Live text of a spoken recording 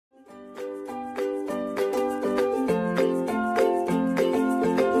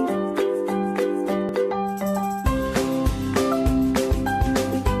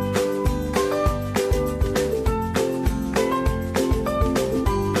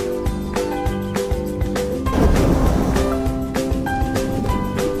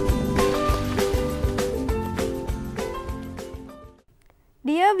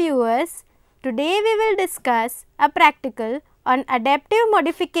today we will discuss a practical on adaptive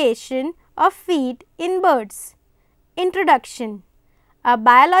modification of feet in birds. Introduction. A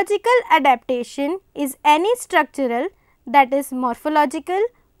biological adaptation is any structural, that is morphological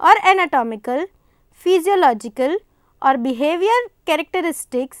or anatomical, physiological or behavior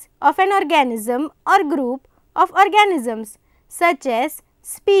characteristics of an organism or group of organisms such as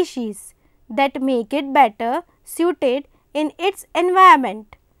species that make it better suited in its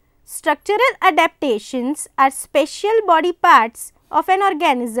environment. Structural adaptations are special body parts of an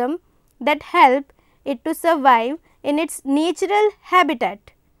organism that help it to survive in its natural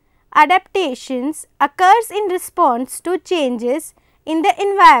habitat. Adaptations occurs in response to changes in the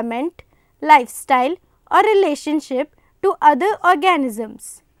environment, lifestyle or relationship to other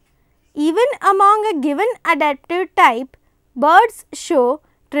organisms. Even among a given adaptive type, birds show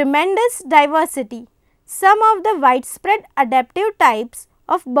tremendous diversity. Some of the widespread adaptive types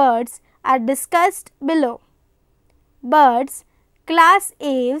of birds are discussed below. Birds class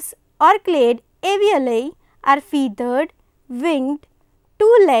Aves or clade Avialae are feathered, winged,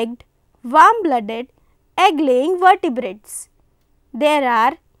 two-legged, warm-blooded, egg-laying vertebrates. There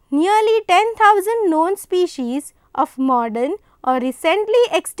are nearly 10,000 known species of modern or recently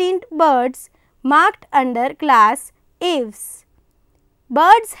extinct birds marked under class Aves.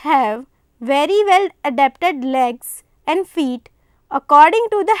 Birds have very well adapted legs and feet according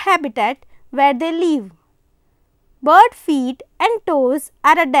to the habitat where they live. Bird feet and toes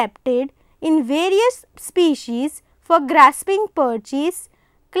are adapted in various species for grasping perches,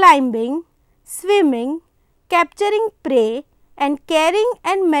 climbing, swimming, capturing prey and carrying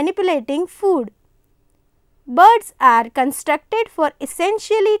and manipulating food. Birds are constructed for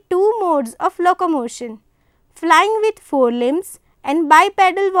essentially two modes of locomotion: flying with forelimbs and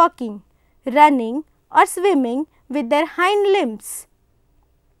bipedal walking, running or swimming with their hind limbs.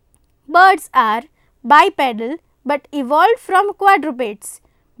 Birds are bipedal but evolved from quadrupeds.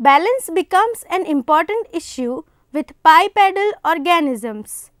 Balance becomes an important issue with bipedal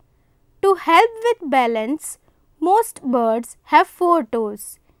organisms. To help with balance, most birds have 4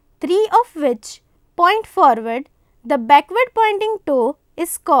 toes, 3 of which point forward. The backward pointing toe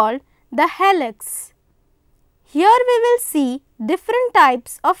is called the hallux. Here we will see different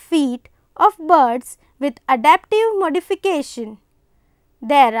types of feet of birds with adaptive modification.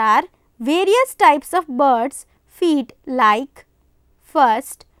 There are various types of birds' feet like: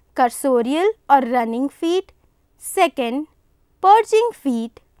 first, cursorial or running feet; second, perching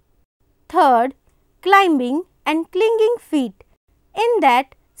feet; third, climbing and clinging feet. In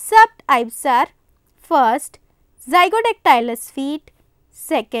that, subtypes are: first, zygodactylous feet;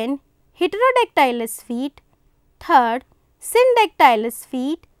 second, heterodactylous feet; third, syndactylous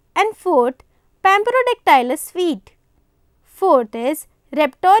feet; and fourth, pamperodactylous feet. Fourth is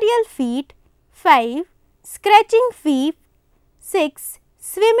raptorial feet; 5, scratching feet; 6,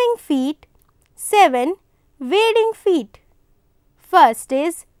 swimming feet; 7, wading feet. First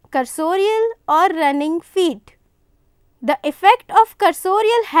is cursorial or running feet. The effect of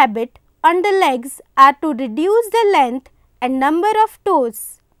cursorial habit on the legs are to reduce the length and number of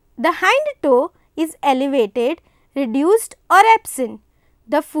toes. The hind toe is elevated, reduced or absent.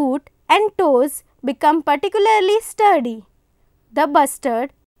 The foot and toes become particularly sturdy. The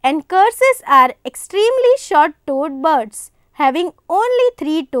bustard and curses are extremely short-toed birds having only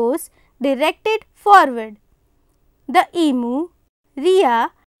 3 toes directed forward. The emu,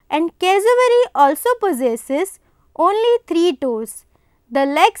 rhea and cassowary also possesses only 3 toes. The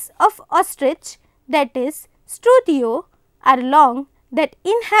legs of ostrich, that is struthio, are long that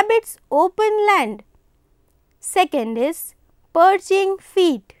inhabits open land. Second is perching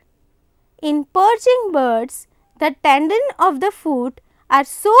feet. In perching birds, the tendon of the foot are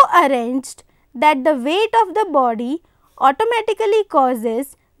so arranged that the weight of the body automatically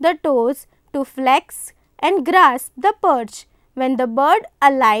causes the toes to flex and grasp the perch when the bird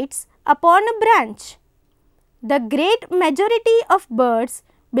alights upon a branch. The great majority of birds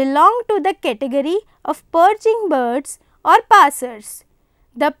belong to the category of perching birds or passers.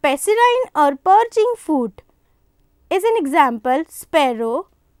 The passerine or perching foot is an example: sparrow,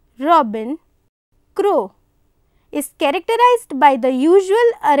 robin, crow, is characterized by the usual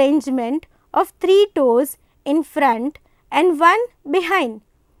arrangement of 3 toes in front and 1 behind.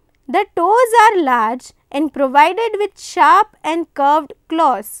 The toes are large and provided with sharp and curved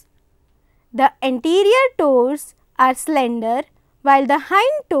claws. The anterior toes are slender, while the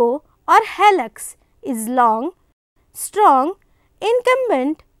hind toe or hallux is long, strong,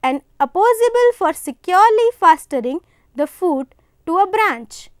 incumbent and opposable for securely fastening the foot to a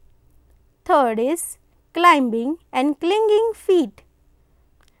branch. Third is climbing and clinging feet.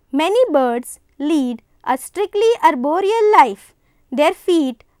 Many birds lead a strictly arboreal life. Their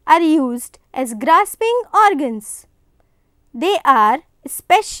feet are used as grasping organs. They are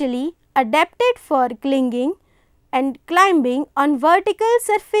especially adapted for clinging and climbing on vertical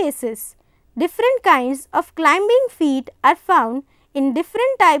surfaces. Different kinds of climbing feet are found in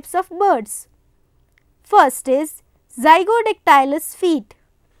different types of birds. First is zygodactylous feet.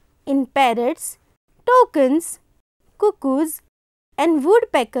 In parrots, toucans, cuckoos and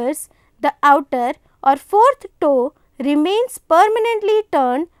woodpeckers, the outer or fourth toe remains permanently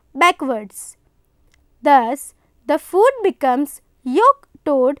turned backwards. Thus, the foot becomes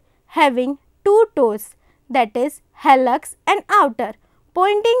yoke-toed, having two toes, that is hallux and outer,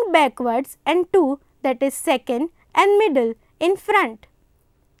 pointing backwards, and two, that is second and middle, in front.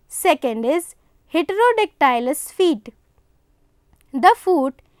 Second is heterodactylous feet. The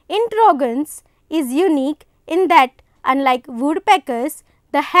foot in trogons is unique in that, unlike woodpeckers,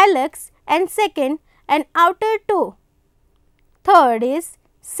 the hallux and second and outer toe. Third is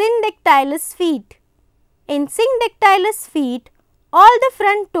syndactylous feet. In syndactylous feet, all the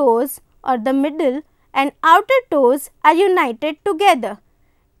front toes or the middle and outer toes are united together.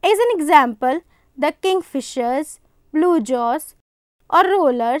 As an example, the kingfishers, blue jaws or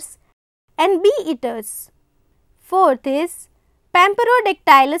rollers and bee-eaters. Fourth is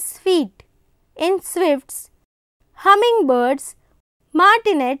pamperodactylous feet. In swifts, hummingbirds,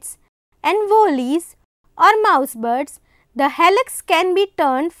 martinets and woolies or mousebirds, the hallux can be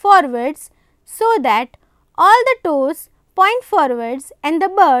turned forwards so that all the toes point forwards and the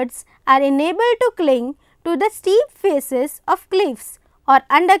birds are enabled to cling to the steep faces of cliffs or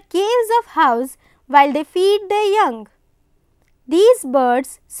under caves of house while they feed their young. These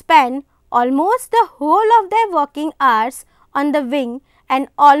birds spend almost the whole of their walking hours on the wing and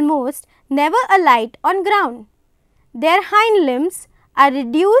almost never alight on ground. Their hind limbs are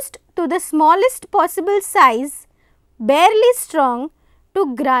reduced to the smallest possible size, barely strong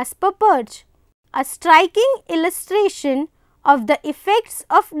to grasp a perch, a striking illustration of the effects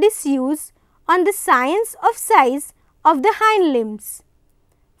of disuse on the science of size of the hind limbs.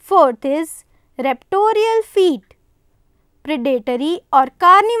 Fourth is raptorial feet. Predatory or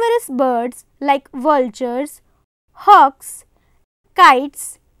carnivorous birds like vultures, hawks,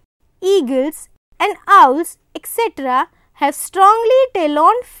 kites, eagles and owls, etc. have strongly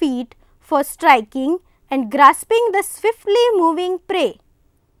taloned feet for striking and grasping the swiftly moving prey.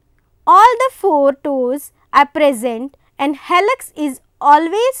 All the four toes are present and hallux is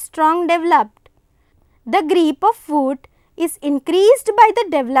always strong developed. The grip of foot is increased by the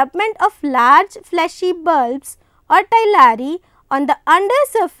development of large fleshy bulbs or tyleri on the under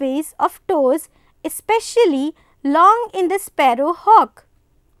surface of toes, especially long in the sparrow hawk.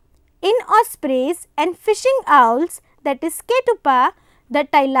 In ospreys and fishing owls, that is Ketupa, the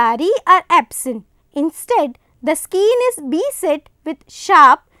tyleri are absent. Instead, the skin is beset with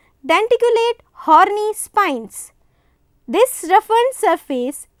sharp, denticulate, horny spines. This roughened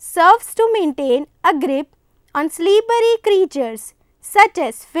surface serves to maintain a grip on slippery creatures such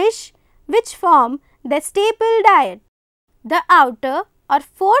as fish, which form their staple diet. The outer or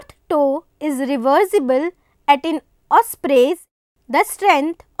fourth toe is reversible, and in ospreys, the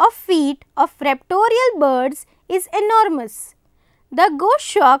strength of feet of raptorial birds is enormous. The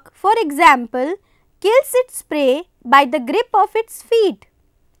goshawk, for example, kills its prey by the grip of its feet.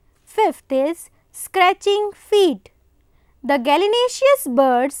 Fifth is scratching feet. The gallinaceous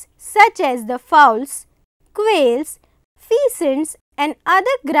birds such as the fowls, quails, pheasants and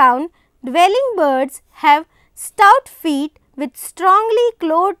other ground dwelling birds have stout feet with strongly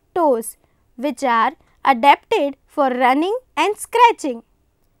clawed toes, which are adapted for running and scratching.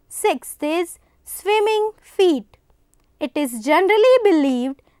 Sixth is swimming feet. It is generally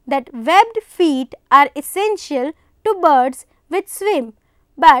believed that webbed feet are essential to birds which swim,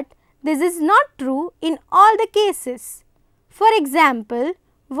 but this is not true in all the cases. For example,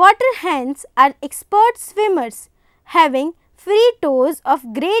 water hens are expert swimmers, having free toes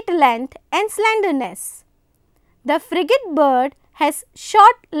of great length and slenderness. The frigate bird has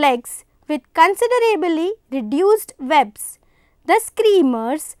short legs with considerably reduced webs. The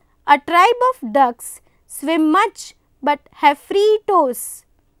screamers, a tribe of ducks, swim much but have free toes.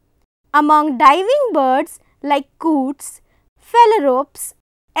 Among diving birds like coots, phalaropes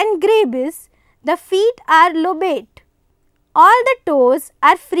and grebes, the feet are lobate. All the toes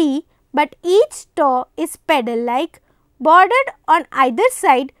are free, but each toe is pedal-like, bordered on either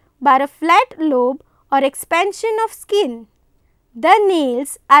side by a flat lobe or expansion of skin. The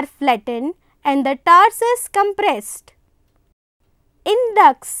nails are flattened and the tarsus compressed. In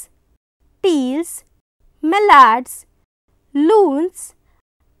ducks, teals, mallards, loons,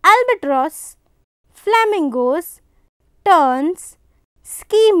 albatross, flamingos, terns,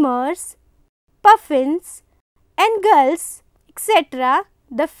 skimmers, puffins and gulls, etc.,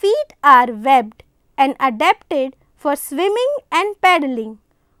 the feet are webbed and adapted for swimming and paddling.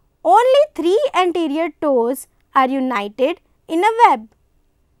 Only 3 anterior toes are united in a web.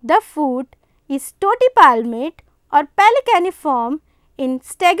 The foot is totipalmate or pelicaniform in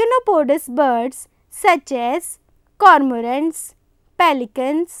steganopodous birds such as cormorants,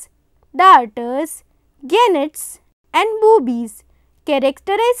 pelicans, darters, gannets and boobies,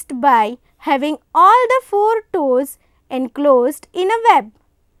 characterized by having all the 4 toes enclosed in a web.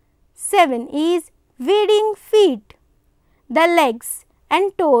 7 is wading feet. The legs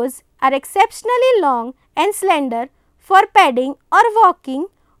and toes are exceptionally long and slender for padding or walking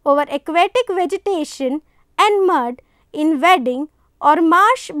over aquatic vegetation and mud in wading or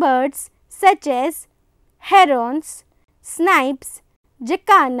marsh birds such as herons, snipes,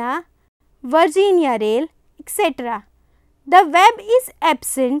 jacana, Virginia rail, etc. The web is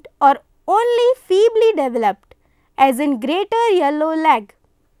absent or only feebly developed, as in greater yellow lag.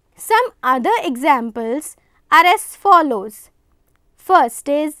 Some other examples are as follows. First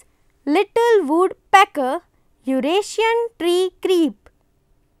is little woodpecker, Eurasian tree creep.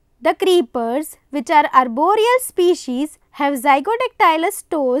 The creepers, which are arboreal species, have zygotactylous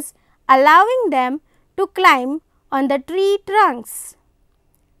toes allowing them to climb on the tree trunks.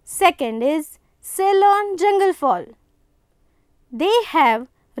 Second is Ceylon junglefowl. They have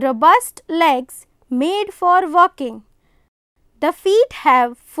robust legs made for walking. The feet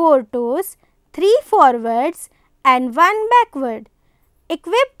have 4 toes, 3 forwards and 1 backward,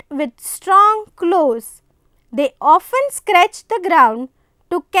 equipped with strong claws. They often scratch the ground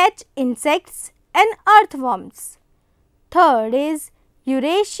to catch insects and earthworms. Third is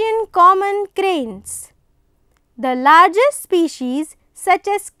Eurasian common cranes. The largest species such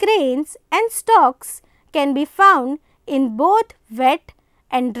as cranes and storks can be found in both wet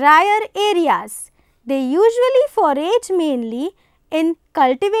and drier areas. They usually forage mainly in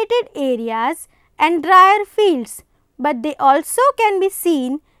cultivated areas and drier fields, but they also can be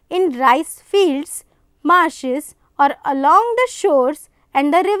seen in rice fields, marshes or along the shores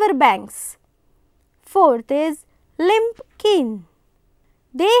and the river banks. Fourth is limpkin.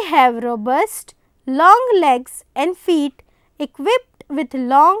 They have robust, long legs and feet equipped with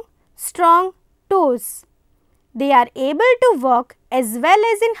long, strong toes. They are able to walk as well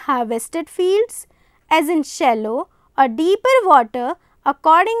as in harvested fields as in shallow or deeper water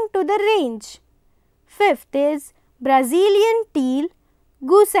according to the range. Fifth is Brazilian teal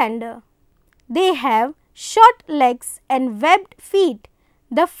goosander. They have short legs and webbed feet.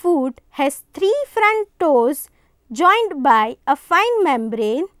 The foot has 3 front toes joined by a fine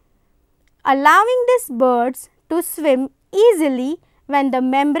membrane, allowing these birds to swim easily when the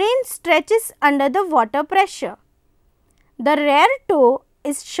membrane stretches under the water pressure. The rear toe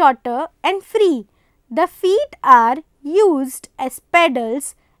is shorter and free. The feet are used as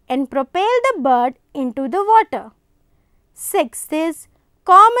paddles and propel the bird into the water. Sixth is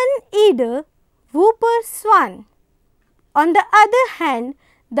common eider whooper swan. On the other hand,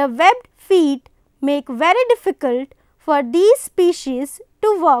 the webbed feet make very difficult for these species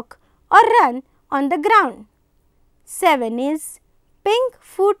to walk or run on the ground. 7 is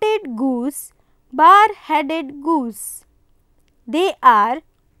pink-footed goose, bar-headed goose. They are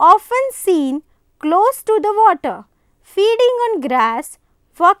often seen close to the water, feeding on grass,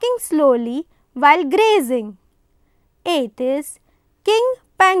 walking slowly while grazing. 8 is king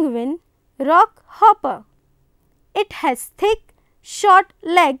penguin, rock hopper. It has thick, short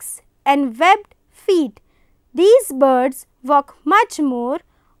legs and webbed feet. These birds walk much more,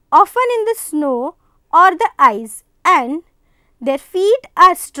 often in the snow or the ice, and their feet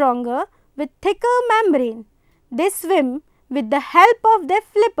are stronger with thicker membrane. They swim with the help of their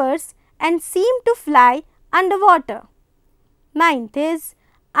flippers and seem to fly underwater. 9th is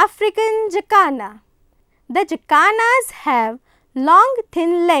African jacana. The jacanas have long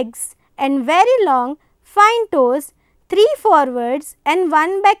thin legs and very long fine toes, 3 forwards and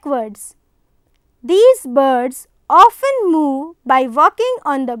 1 backwards. These birds often move by walking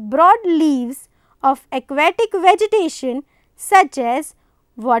on the broad leaves of aquatic vegetation such as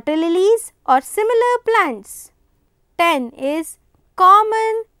water lilies or similar plants. 10 is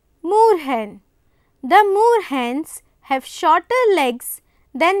common moorhen. The moorhens have shorter legs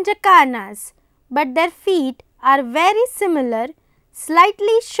than jacanas, but their feet are very similar,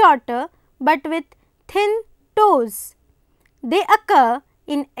 slightly shorter but with thin toes. They occur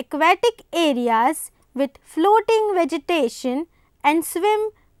in aquatic areas with floating vegetation and swim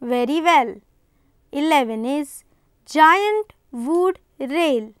very well. 11 is giant wood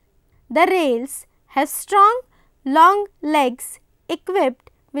rail. The rails have strong, long legs equipped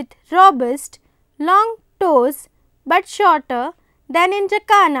with robust, long toes but shorter than in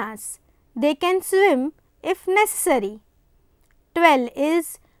jacanas. They can swim if necessary. 12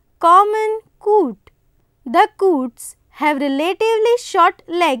 is common coot. The coots have relatively short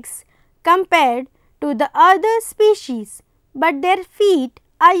legs compared to the other species, but their feet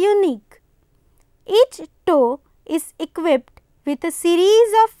are unique. Each toe is equipped with a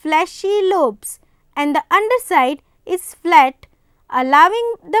series of fleshy lobes and the underside is flat,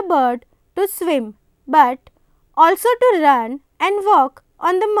 allowing the bird to swim but also to run and walk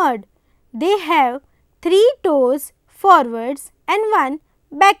on the mud. They have 3 toes forwards and 1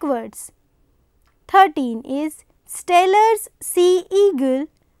 backwards. 13 is Steller's sea eagle,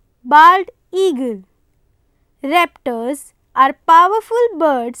 bald eagle. Raptors are powerful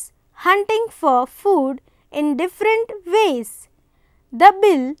birds hunting for food in different ways. The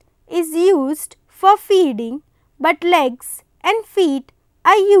bill is used for feeding, but legs and feet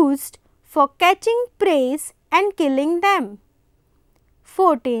are used for catching prey and killing them.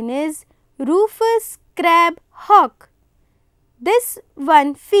 14 is Rufous crab hawk. This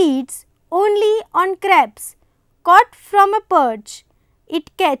one feeds only on crabs caught from a perch.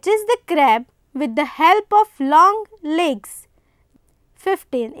 It catches the crab with the help of long legs.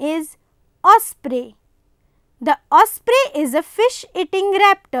 15 is osprey. The osprey is a fish-eating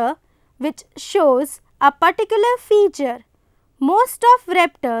raptor which shows a particular feature. Most of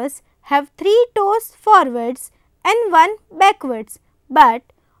raptors have 3 toes forwards and 1 backwards, but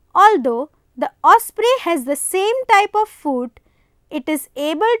although the osprey has the same type of foot, it is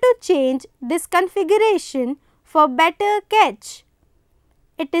able to change this configuration for better catch.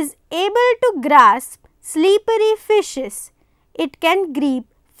 It is able to grasp slippery fishes. It can grip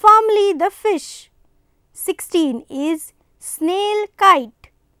firmly the fish. 16 is snail kite.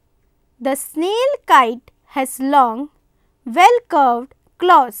 The snail kite has long, well-curved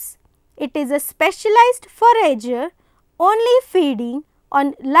claws. It is a specialized forager, only feeding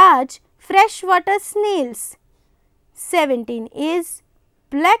on large freshwater snails. 17 is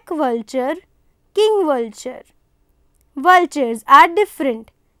black vulture, king vulture. Vultures are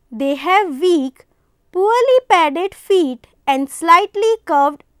different. They have weak, poorly padded feet and slightly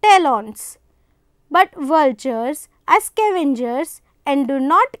curved talons. But vultures are scavengers and do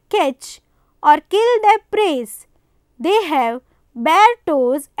not catch or kill their prey. They have bare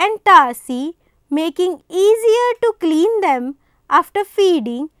toes and tarsi, making easier to clean them after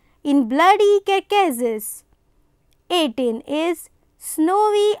feeding in bloody carcasses. 18 is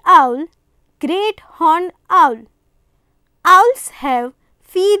snowy owl, great horned owl. Owls have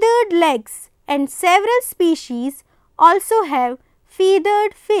feathered legs and several species also have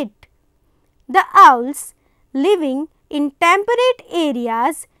feathered feet. The owls living in temperate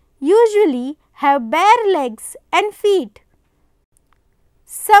areas usually have bare legs and feet.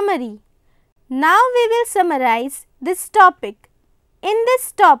 Summary. Now we will summarize this topic. In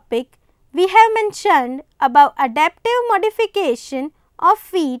this topic, we have mentioned about adaptive modification of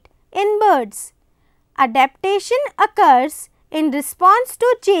feet in birds. Adaptation occurs in response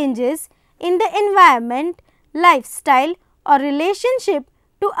to changes in the environment, lifestyle or relationship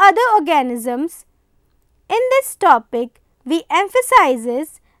to other organisms. In this topic, we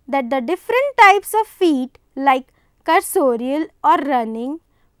emphasizes that the different types of feet like cursorial or running,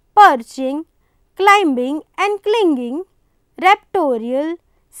 perching, climbing and clinging, raptorial,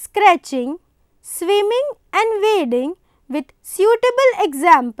 scratching, swimming and wading with suitable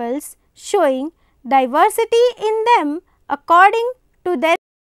examples showing diversity in them according to their